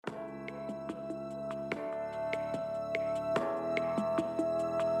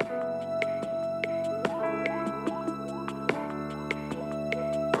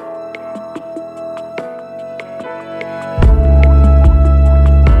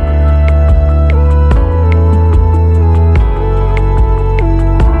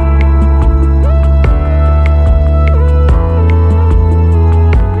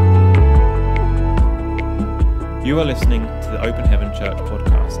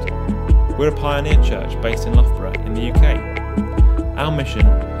We're a pioneer church based in Loughborough in the UK. Our mission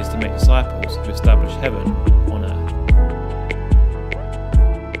is to make disciples who establish heaven on earth.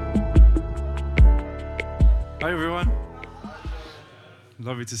 Hi everyone.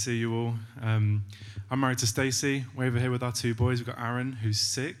 Lovely to see you all. I'm married to Stacey. We're over here with our two boys. We've got Aaron, who's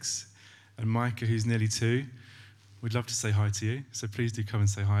 6, and Micah, who's nearly 2. We'd love to say hi to you, so please do come and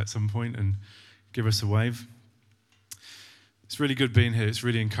say hi at some point and give us a wave. It's really good being here. It's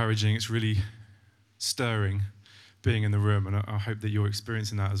really encouraging. It's really stirring being in the room, and I hope that you're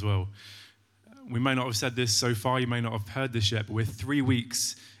experiencing that as well. We may not have said this so far, you may not have heard this yet, but we're 3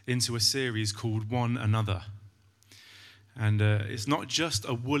 weeks into a series called One Another. And it's not just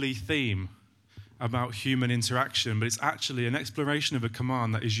a woolly theme about human interaction, but it's actually an exploration of a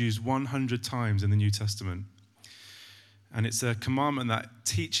command that is used 100 times in the New Testament. And it's a commandment that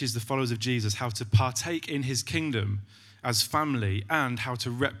teaches the followers of Jesus how to partake in his kingdom as family and how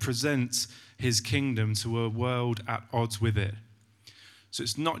to represent his kingdom to a world at odds with it. So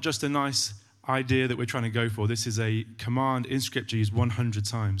it's not just a nice idea that we're trying to go for. This is a command in Scripture used 100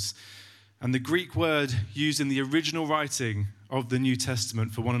 times. And the Greek word used in the original writing of the New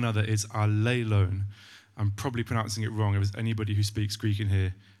Testament for one another is allelon. I'm probably pronouncing it wrong. If there's anybody who speaks Greek in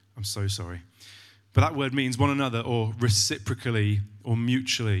here, I'm so sorry. But that word means one another or reciprocally or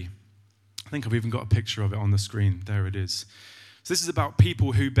mutually. I think I've even got a picture of it on the screen. There it is. So this is about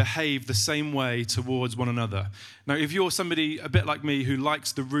people who behave the same way towards one another. Now, if you're somebody a bit like me who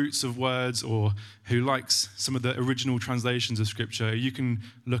likes the roots of words or who likes some of the original translations of Scripture, you can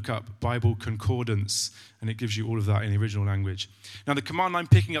look up Bible Concordance, and it gives you all of that in the original language. Now, the command I'm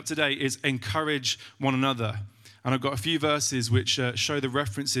picking up today is encourage one another. And I've got a few verses which show the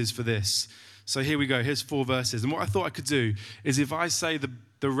references for this. So here we go. Here's 4 verses. And what I thought I could do is if I say the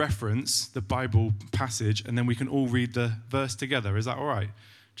reference, the Bible passage, and then we can all read the verse together. Is that all right?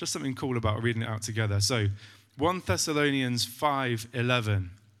 Just something cool about reading it out together. So 1 Thessalonians 5:11.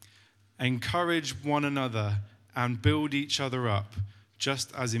 Encourage one another and build each other up,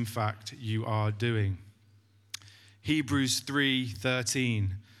 just as in fact you are doing. Hebrews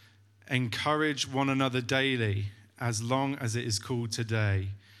 3:13. Encourage one another daily, as long as it is called today,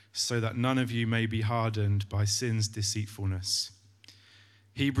 so that none of you may be hardened by sin's deceitfulness.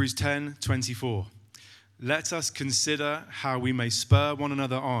 Hebrews 10:24. Let us consider how we may spur one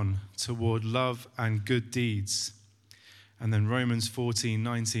another on toward love and good deeds. And then Romans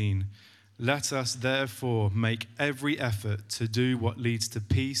 14:19. Let us therefore make every effort to do what leads to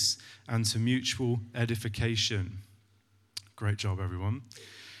peace and to mutual edification. Great job, everyone.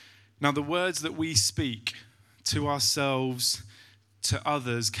 Now, the words that we speak to ourselves, to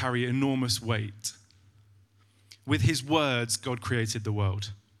others, carry enormous weight. With his words, God created the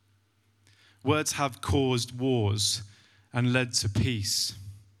world. Words have caused wars and led to peace.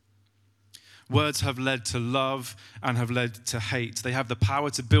 Words have led to love and have led to hate. They have the power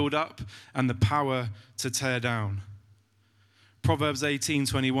to build up and the power to tear down. Proverbs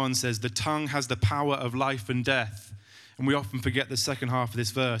 18:21 says, the tongue has the power of life and death. And we often forget the second half of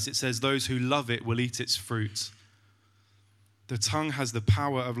this verse. It says, those who love it will eat its fruit. The tongue has the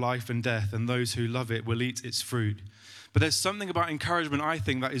power of life and death, and those who love it will eat its fruit. But there's something about encouragement, I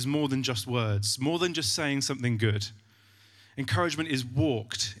think, that is more than just words, more than just saying something good. Encouragement is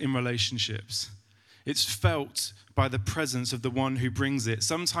walked in relationships. It's felt by the presence of the one who brings it.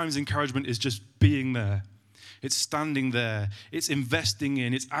 Sometimes encouragement is just being there. It's standing there. It's investing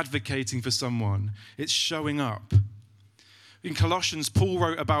in. It's advocating for someone. It's showing up. In Colossians, Paul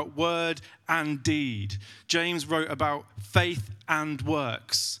wrote about word and deed. James wrote about faith and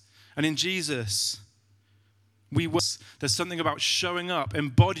works. And in Jesus, there's something about showing up,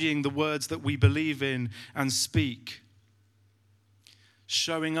 embodying the words that we believe in and speak.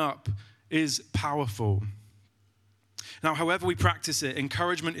 Showing up is powerful. Now, however we practice it,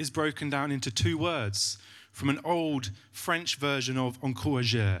 encouragement is broken down into 2 words from an old French version of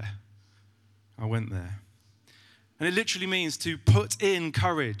encourager. I went there. And it literally means to put in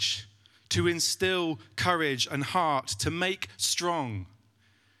courage, to instill courage and heart, to make strong.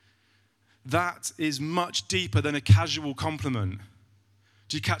 That is much deeper than a casual compliment.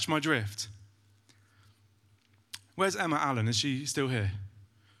 Do you catch my drift? Where's Emma Allen? Is she still here?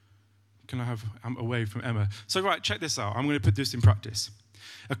 Can I have a wave from Emma? So right, check this out. I'm going to put this in practice.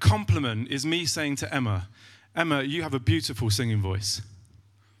 A compliment is me saying to Emma, Emma, you have a beautiful singing voice.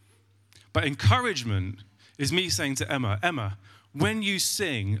 But encouragement is me saying to Emma, Emma, when you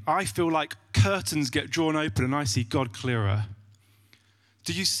sing, I feel like curtains get drawn open and I see God clearer.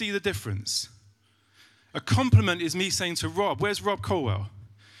 Do you see the difference? A compliment is me saying to Rob, where's Rob Colwell?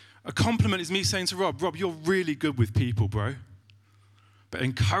 A compliment is me saying to Rob, you're really good with people, bro. But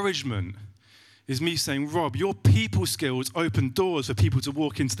encouragement is me saying, Rob, your people skills open doors for people to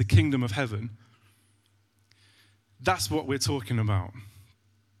walk into the kingdom of heaven. That's what we're talking about.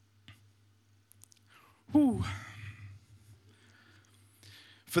 Whew.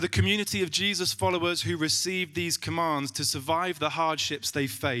 For the community of Jesus followers who received these commands to survive the hardships they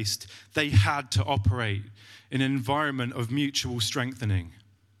faced, they had to operate in an environment of mutual strengthening.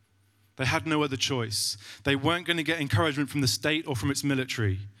 They had no other choice. They weren't going to get encouragement from the state or from its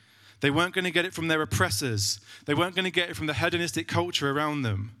military. They weren't going to get it from their oppressors. They weren't going to get it from the hedonistic culture around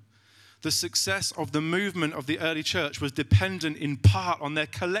them. The success of the movement of the early church was dependent in part on their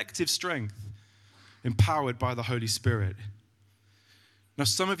collective strength, empowered by the Holy Spirit. Now,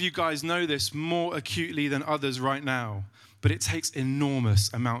 some of you guys know this more acutely than others right now, but it takes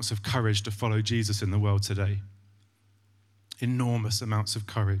enormous amounts of courage to follow Jesus in the world today. Enormous amounts of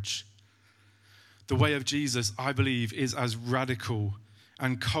courage. The way of Jesus, I believe, is as radical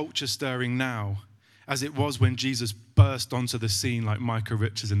and culture-stirring now as it was when Jesus burst onto the scene like Micah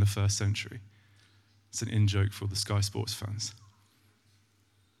Richards in the first century. It's an in-joke for the Sky Sports fans.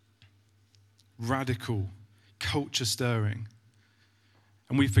 Radical, culture-stirring.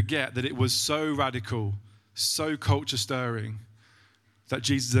 And we forget that it was so radical, so culture-stirring, that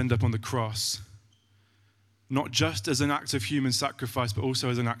Jesus ended up on the cross, not just as an act of human sacrifice, but also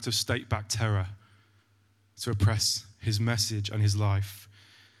as an act of state-backed terror to oppress his message and his life.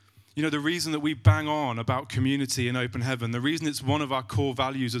 You know, the reason that we bang on about community and open heaven, the reason it's one of our core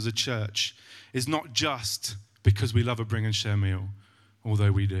values as a church is not just because we love a bring and share meal,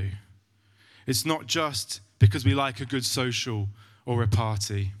 although we do. It's not just because we like a good social or a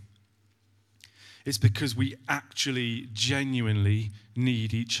party. It's because we actually genuinely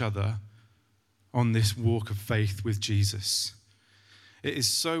need each other on this walk of faith with Jesus. It is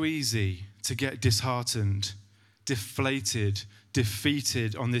so easy to get disheartened, deflated,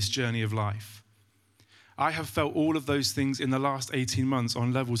 defeated on this journey of life. I have felt all of those things in the last 18 months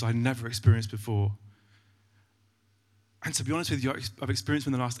on levels I never experienced before. And to be honest with you, I've experienced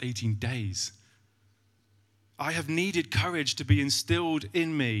them in the last 18 days. I have needed courage to be instilled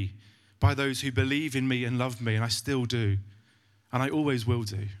in me by those who believe in me and love me, and I still do. And I always will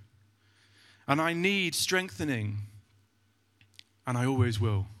do. And I need strengthening, and I always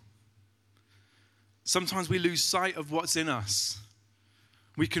will. Sometimes we lose sight of what's in us.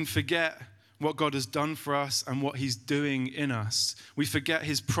 We can forget what God has done for us and what he's doing in us. We forget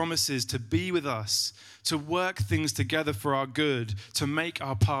his promises to be with us, to work things together for our good, to make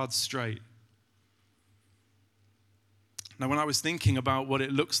our paths straight. Now, when I was thinking about what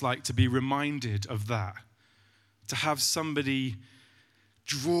it looks like to be reminded of that, to have somebody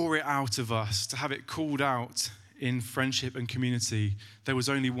draw it out of us, to have it called out in friendship and community, there was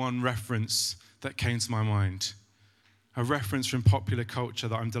only one reference that came to my mind. A reference from popular culture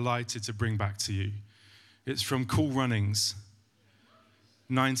that I'm delighted to bring back to you. It's from Cool Runnings,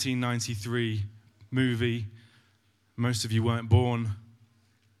 1993 movie. Most of you weren't born.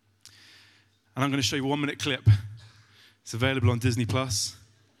 And I'm going to show you a 1-minute clip. It's available on Disney Plus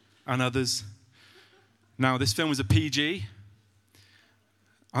and others. Now, this film was a PG.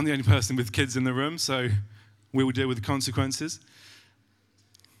 I'm the only person with kids in the room, so we will deal with the consequences.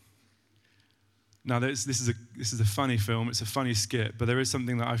 Now, this is a funny film. It's a funny skit, but there is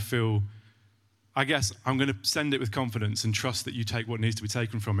something that I feel, I guess I'm going to send it with confidence and trust that you take what needs to be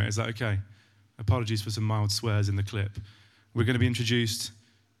taken from it. Is that okay? Apologies for some mild swears in the clip. We're going to be introduced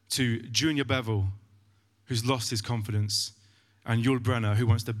to Junior Bevel, who's lost his confidence, and Yul Brynner, who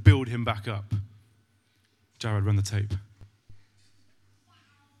wants to build him back up. Jared, run the tape.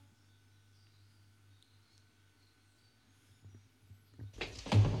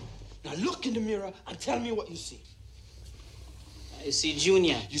 Now look in the mirror and tell me what you see. I see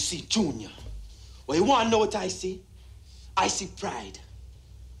Junior. You see Junior. Well, you want to know what I see? I see pride.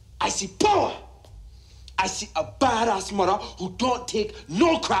 I see power. I see a badass mother who don't take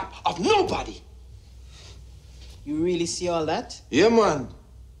no crap of nobody. You really see all that? Yeah, man.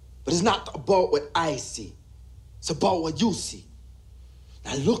 But it's not about what I see. It's about what you see.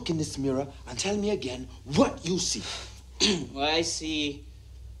 Now look in this mirror and tell me again what you see. Well, I see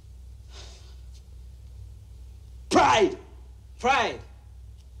pride. Pride.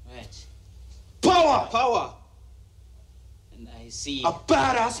 Right. Power. Power. And I see a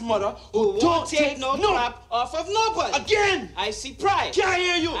badass mother who don't take no crap off of nobody. Again. I see pride. Can't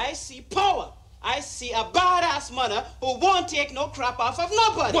hear you. I see power. I see a badass mother who won't take no crap off of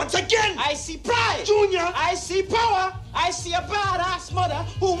nobody. Once again. I see pride. Junior. I see power. I see a badass mother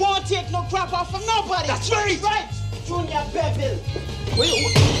who won't take no crap off of nobody. That's right. Right. Junior Bevel.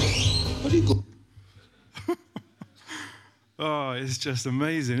 Wait, where do you go? Oh, it's just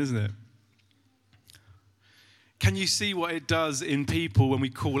amazing, isn't it? Can you see what it does in people when we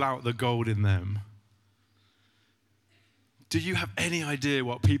call out the gold in them? Do you have any idea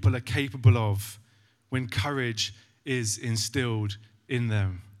what people are capable of when courage is instilled in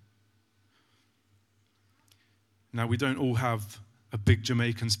them? Now, we don't all have a big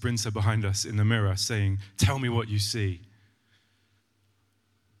Jamaican sprinter behind us in the mirror saying, "Tell me what you see."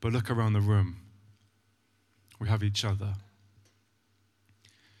 But look around the room. We have each other.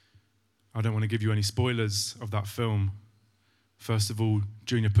 I don't want to give you any spoilers of that film. First of all,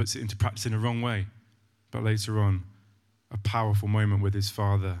 Junior puts it into practice in the wrong way. But later on, a powerful moment with his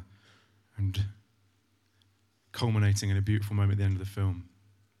father and culminating in a beautiful moment at the end of the film.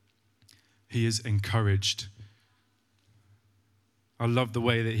 He is encouraged. I love the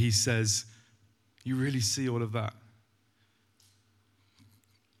way that he says, "You really see all of that?"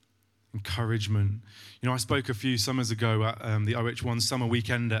 Encouragement. You know, I spoke a few summers ago at the OH1 Summer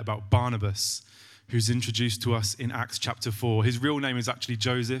Weekend about Barnabas, who's introduced to us in Acts chapter 4. His real name is actually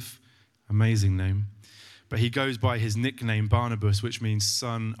Joseph. Amazing name. But he goes by his nickname Barnabas, which means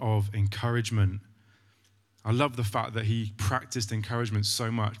son of encouragement. I love the fact that he practiced encouragement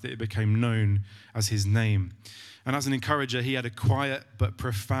so much that it became known as his name. And as an encourager, he had a quiet but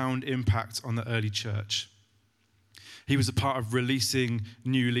profound impact on the early church. He was a part of releasing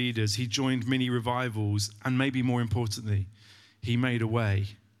new leaders. He joined many revivals, and maybe more importantly, he made a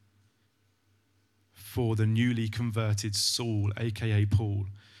way for the newly converted Saul, aka Paul,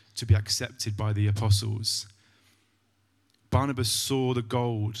 to be accepted by the apostles. Barnabas saw the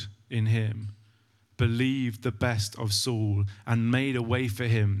gold in him, believed the best of Saul, and made a way for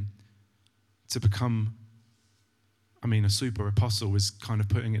him to become, a super apostle is kind of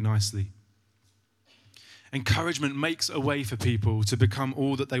putting it nicely. Encouragement makes a way for people to become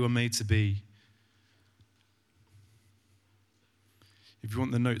all that they were made to be. If you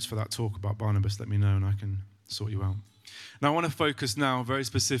want the notes for that talk about Barnabas, let me know and I can sort you out. Now, I want to focus now very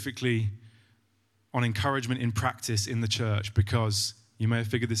specifically on encouragement in practice in the church, because you may have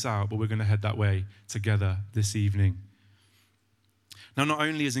figured this out, but we're going to head that way together this evening. Now, not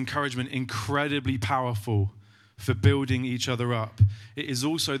only is encouragement incredibly powerful for building each other up, it is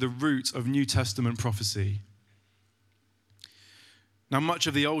also the root of New Testament prophecy. Now, much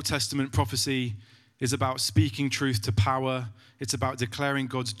of the Old Testament prophecy is about speaking truth to power. It's about declaring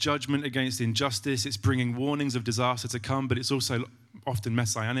God's judgment against injustice. It's bringing warnings of disaster to come, but it's also often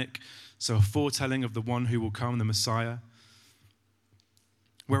messianic, so a foretelling of the one who will come, the Messiah.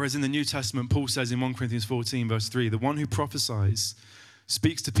 Whereas in the New Testament, Paul says in 1 Corinthians 14, verse 3, the one who prophesies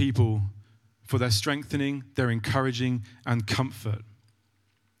speaks to people for their strengthening, their encouraging, and comfort.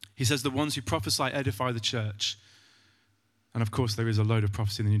 He says the ones who prophesy edify the church. And of course, there is a load of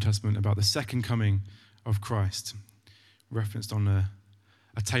prophecy in the New Testament about the second coming of Christ, referenced on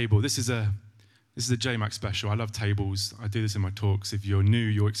a table. This is a JMac special. I love tables. I do this in my talks. If you're new,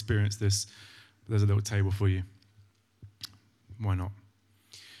 you'll experience this. But there's a little table for you. Why not?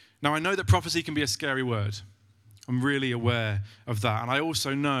 Now, I know that prophecy can be a scary word. I'm really aware of that. And I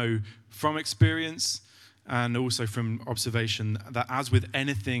also know from experience and also from observation that as with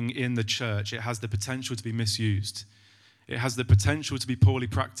anything in the church, it has the potential to be misused. It has the potential to be poorly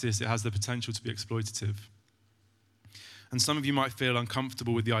practiced. It has the potential to be exploitative. And some of you might feel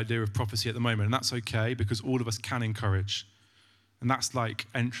uncomfortable with the idea of prophecy at the moment, and that's okay, because all of us can encourage. And that's like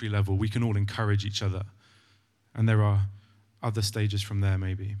entry level. We can all encourage each other. And there are other stages from there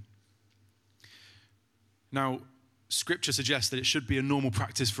maybe. Now, Scripture suggests that it should be a normal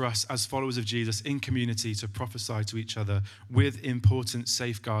practice for us as followers of Jesus in community to prophesy to each other with important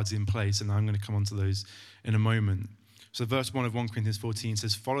safeguards in place, and I'm going to come on to those in a moment. So verse 1 of 1 Corinthians 14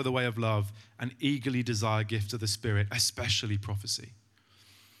 says, follow the way of love and eagerly desire gifts of the Spirit, especially prophecy.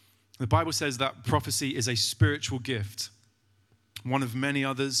 The Bible says that prophecy is a spiritual gift, one of many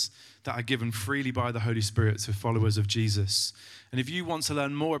others that are given freely by the Holy Spirit to followers of Jesus. And if you want to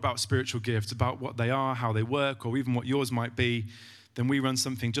learn more about spiritual gifts, about what they are, how they work, or even what yours might be, then we run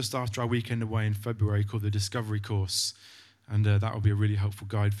something just after our weekend away in February called the Discovery Course. And that will be a really helpful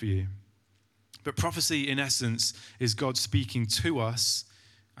guide for you. But prophecy, in essence, is God speaking to us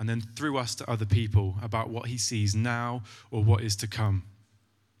and then through us to other people about what he sees now or what is to come.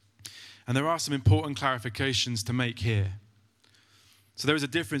 And there are some important clarifications to make here. So there is a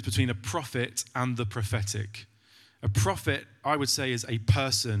difference between a prophet and the prophetic. A prophet, I would say, is a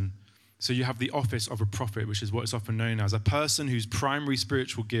person. So you have the office of a prophet, which is what it's often known as. A person whose primary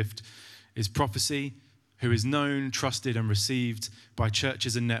spiritual gift is prophecy, who is known, trusted, and received by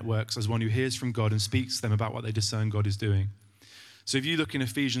churches and networks as one who hears from God and speaks to them about what they discern God is doing. So if you look in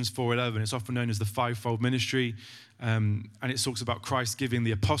Ephesians 4:11, it's often known as the fivefold ministry, and it talks about Christ giving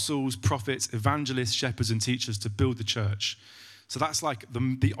the apostles, prophets, evangelists, shepherds, and teachers to build the church. So that's like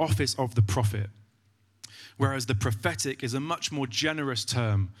the office of the prophet. Whereas the prophetic is a much more generous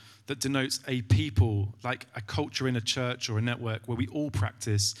term that denotes a people, like a culture in a church or a network where we all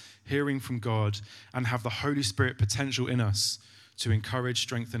practice hearing from God and have the Holy Spirit potential in us to encourage,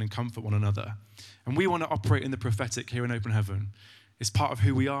 strengthen, and comfort one another. And we want to operate in the prophetic here in Open Heaven. It's part of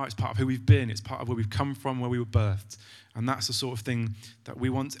who we are, it's part of who we've been, it's part of where we've come from, where we were birthed. And that's the sort of thing that we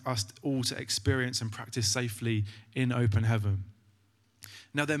want us all to experience and practice safely in Open Heaven.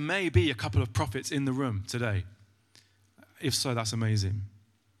 Now, there may be a couple of prophets in the room today. If so, that's amazing.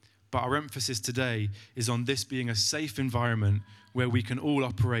 But our emphasis today is on this being a safe environment where we can all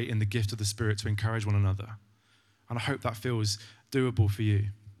operate in the gift of the Spirit to encourage one another. And I hope that feels doable for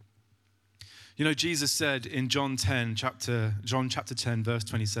you. You know, Jesus said in John chapter 10, verse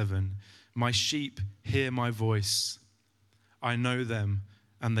 27, "My sheep hear my voice. I know them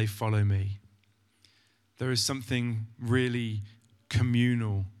and they follow me." There is something really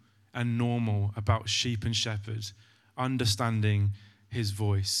communal and normal about sheep and shepherd understanding his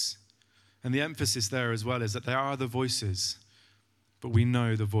voice. And the emphasis there as well is that there are other voices, but we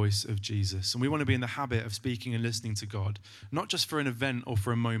know the voice of Jesus. And we want to be in the habit of speaking and listening to God, not just for an event or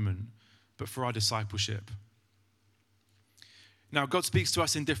for a moment, but for our discipleship. Now, God speaks to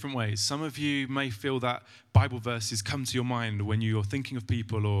us in different ways. Some of you may feel that Bible verses come to your mind when you're thinking of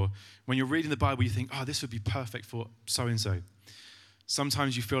people, or when you're reading the Bible, you think, oh, this would be perfect for so-and-so.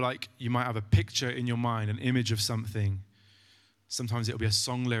 Sometimes you feel like you might have a picture in your mind, an image of something. Sometimes it'll be a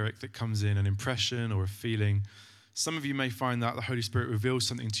song lyric that comes in, an impression or a feeling. Some of you may find that the Holy Spirit reveals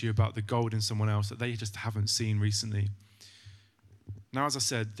something to you about the gold in someone else that they just haven't seen recently. Now, as I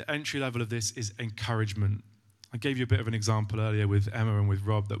said, the entry level of this is encouragement. I gave you a bit of an example earlier with Emma and with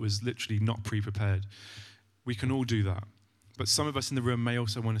Rob that was literally not pre-prepared. We can all do that. But some of us in the room may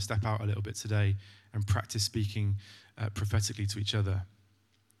also want to step out a little bit today and practice speaking prophetically to each other.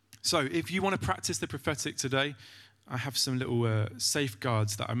 So if you want to practice the prophetic today, I have some little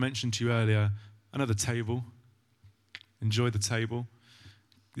safeguards that I mentioned to you earlier. Another table. Enjoy the table.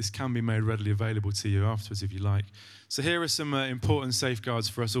 This can be made readily available to you afterwards if you like. So here are some important safeguards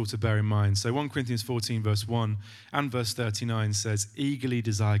for us all to bear in mind. So 1 Corinthians 14 verse 1 and verse 39 says, "Eagerly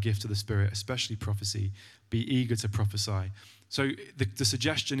desire gift of the Spirit, especially prophecy. Be eager to prophesy." So the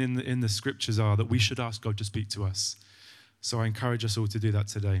suggestion in the scriptures are that we should ask God to speak to us. So I encourage us all to do that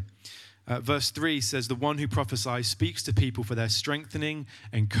today. Verse 3 says, "The one who prophesies speaks to people for their strengthening,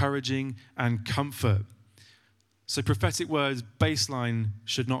 encouraging, and comfort." So prophetic words, baseline,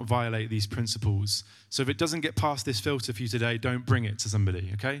 should not violate these principles. So if it doesn't get past this filter for you today, don't bring it to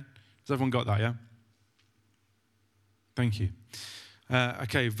somebody, okay? Has everyone got that, yeah? Thank you.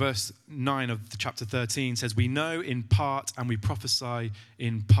 Okay, verse 9 of chapter 13 says, "We know in part and we prophesy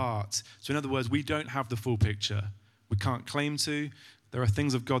in part." So in other words, we don't have the full picture. We can't claim to. There are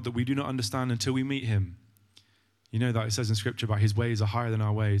things of God that we do not understand until we meet him. You know that it says in Scripture about his ways are higher than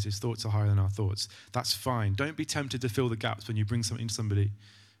our ways, his thoughts are higher than our thoughts. That's fine. Don't be tempted to fill the gaps when you bring something to somebody.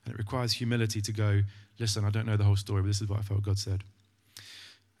 And it requires humility to go, listen, I don't know the whole story, but this is what I felt God said.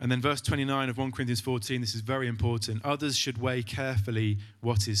 And then verse 29 of 1 Corinthians 14, this is very important. "Others should weigh carefully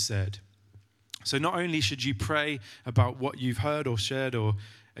what is said." So not only should you pray about what you've heard or shared or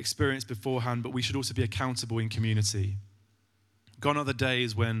experienced beforehand, but we should also be accountable in community. Gone are the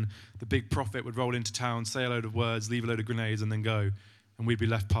days when the big prophet would roll into town, say a load of words, leave a load of grenades, and then go, and we'd be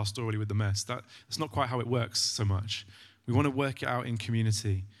left pastorally with the mess. That's not quite how it works so much. We want to work it out in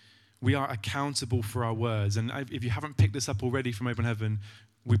community. We are accountable for our words, and if you haven't picked this up already from Open Heaven,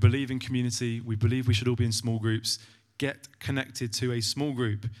 we believe in community. We believe we should all be in small groups. Get connected to a small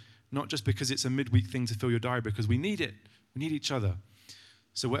group, not just because it's a midweek thing to fill your diary, because we need it. We need each other.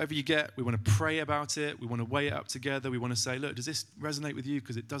 So whatever you get, we want to pray about it. We want to weigh it up together. We want to say, look, does this resonate with you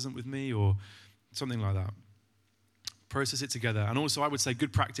because it doesn't with me, or something like that. Process it together. And also I would say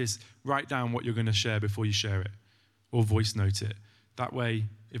good practice, write down what you're going to share before you share it, or voice note it. That way,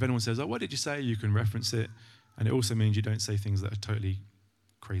 if anyone says, oh, what did you say? You can reference it. And it also means you don't say things that are totally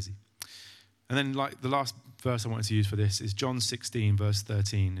crazy. And then like the last verse I wanted to use for this is John 16, verse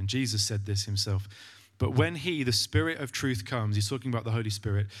 13. And Jesus said this himself. "But when he, the Spirit of truth, comes," he's talking about the Holy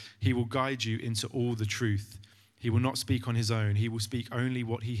Spirit, "he will guide you into all the truth. He will not speak on his own. He will speak only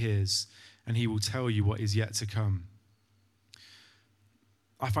what he hears, and he will tell you what is yet to come."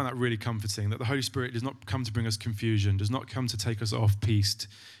 I find that really comforting, that the Holy Spirit does not come to bring us confusion, does not come to take us off-piste.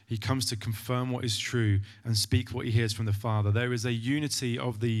 He comes to confirm what is true and speak what he hears from the Father. There is a unity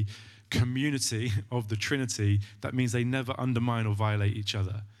of the community of the Trinity, that means they never undermine or violate each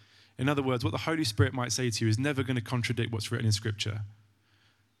other. In other words, what the Holy Spirit might say to you is never going to contradict what's written in Scripture.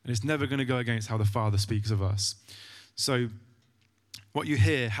 And it's never going to go against how the Father speaks of us. So what you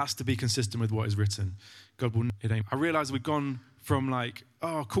hear has to be consistent with what is written. God will, it ain't. I realize we've gone from like,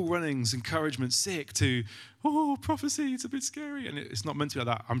 oh, cool runnings, encouragement, sick, to, oh, prophecy, it's a bit scary. And it's not meant to be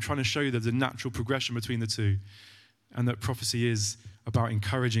like that. I'm trying to show you there's a natural progression between the two, and that prophecy is about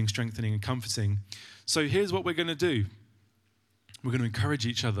encouraging, strengthening, and comforting. So here's what we're going to do. We're going to encourage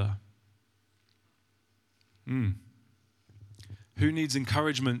each other. Who needs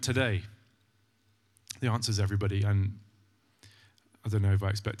encouragement today? The answer is everybody. And I don't know if I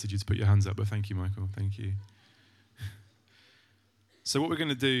expected you to put your hands up, but thank you, Michael. Thank you. So what we're going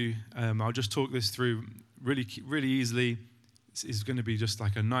to do, I'll just talk this through really, really easily. It's going to be just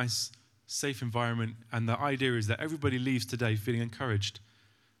like a nice, safe environment. And the idea is that everybody leaves today feeling encouraged.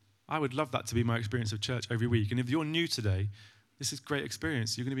 I would love that to be my experience of church every week. And if you're new today, this is a great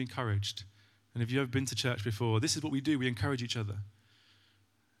experience. You're going to be encouraged. And if you've ever been to church before, this is what we do. We encourage each other.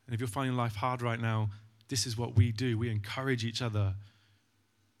 And if you're finding life hard right now, this is what we do. We encourage each other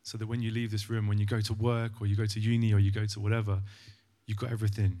so that when you leave this room, when you go to work or you go to uni or you go to whatever, you've got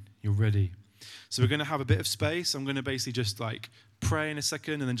everything. You're ready. So we're going to have a bit of space. I'm going to basically just like pray in a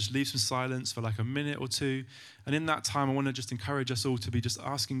second and then just leave some silence for like a minute or two. And in that time, I want to just encourage us all to be just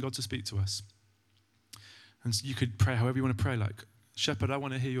asking God to speak to us. And so you could pray however you want to pray, like, Shepherd, I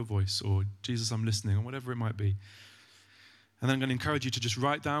want to hear your voice, or Jesus, I'm listening, or whatever it might be. And then I'm going to encourage you to just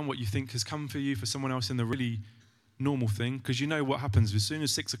write down what you think has come for you for someone else in the really normal thing, because you know what happens. As soon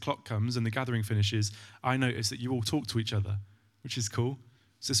as 6 o'clock comes and the gathering finishes, I notice that you all talk to each other, which is cool.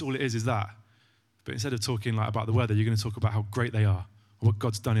 So that's all it is that. But instead of talking like about the weather, you're going to talk about how great they are, or what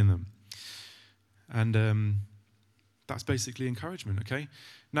God's done in them. And that's basically encouragement, okay?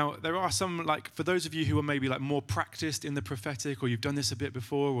 Now, there are some, like, for those of you who are maybe like more practiced in the prophetic, or you've done this a bit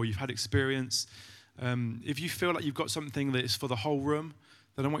before, or you've had experience, if you feel like you've got something that is for the whole room,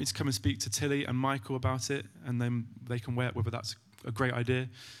 then I want you to come and speak to Tilly and Michael about it, and then they can weigh up whether that's a great idea.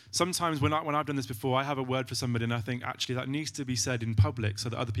 Sometimes when I've done this before, I have a word for somebody, and I think, actually, that needs to be said in public so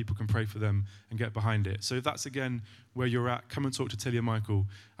that other people can pray for them and get behind it. So if that's, again, where you're at, come and talk to Tilly and Michael.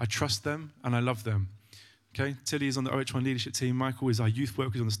 I trust them, and I love them. Okay, Tilly is on the OH1 leadership team. Michael is our youth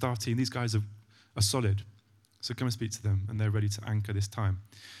workers on the staff team. These guys are solid. So come and speak to them, and they're ready to anchor this time.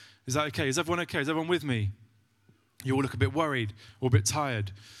 Is that okay? Is everyone okay? Is everyone with me? You all look a bit worried or a bit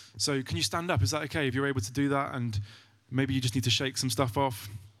tired. So can you stand up? Is that okay if you're able to do that? And maybe you just need to shake some stuff off.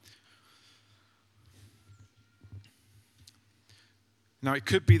 Now, it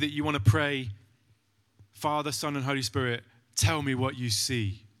could be that you want to pray, Father, Son, and Holy Spirit, tell me what you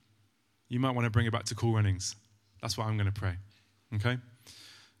see. You might want to bring it back to cool runnings. That's what I'm going to pray. Okay?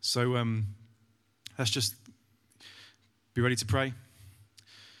 So let's just be ready to pray.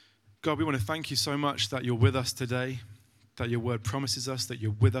 God, we want to thank you so much that you're with us today, that your word promises us that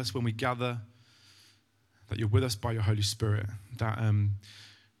you're with us when we gather, that you're with us by your Holy Spirit, that,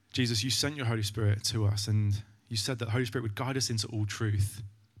 Jesus, you sent your Holy Spirit to us, and you said that the Holy Spirit would guide us into all truth.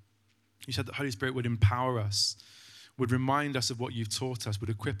 You said that the Holy Spirit would empower us, would remind us of what you've taught us, would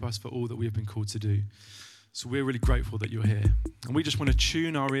equip us for all that we have been called to do. So we're really grateful that you're here. And we just want to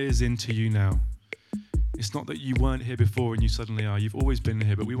tune our ears into you now. It's not that you weren't here before and you suddenly are. You've always been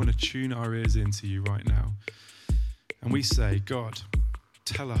here, but we want to tune our ears into you right now. And we say, God,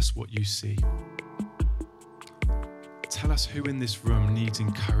 tell us what you see. Tell us who in this room needs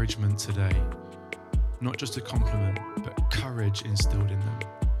encouragement today. Not just a compliment, but courage instilled in them.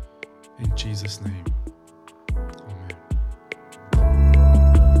 In Jesus' name.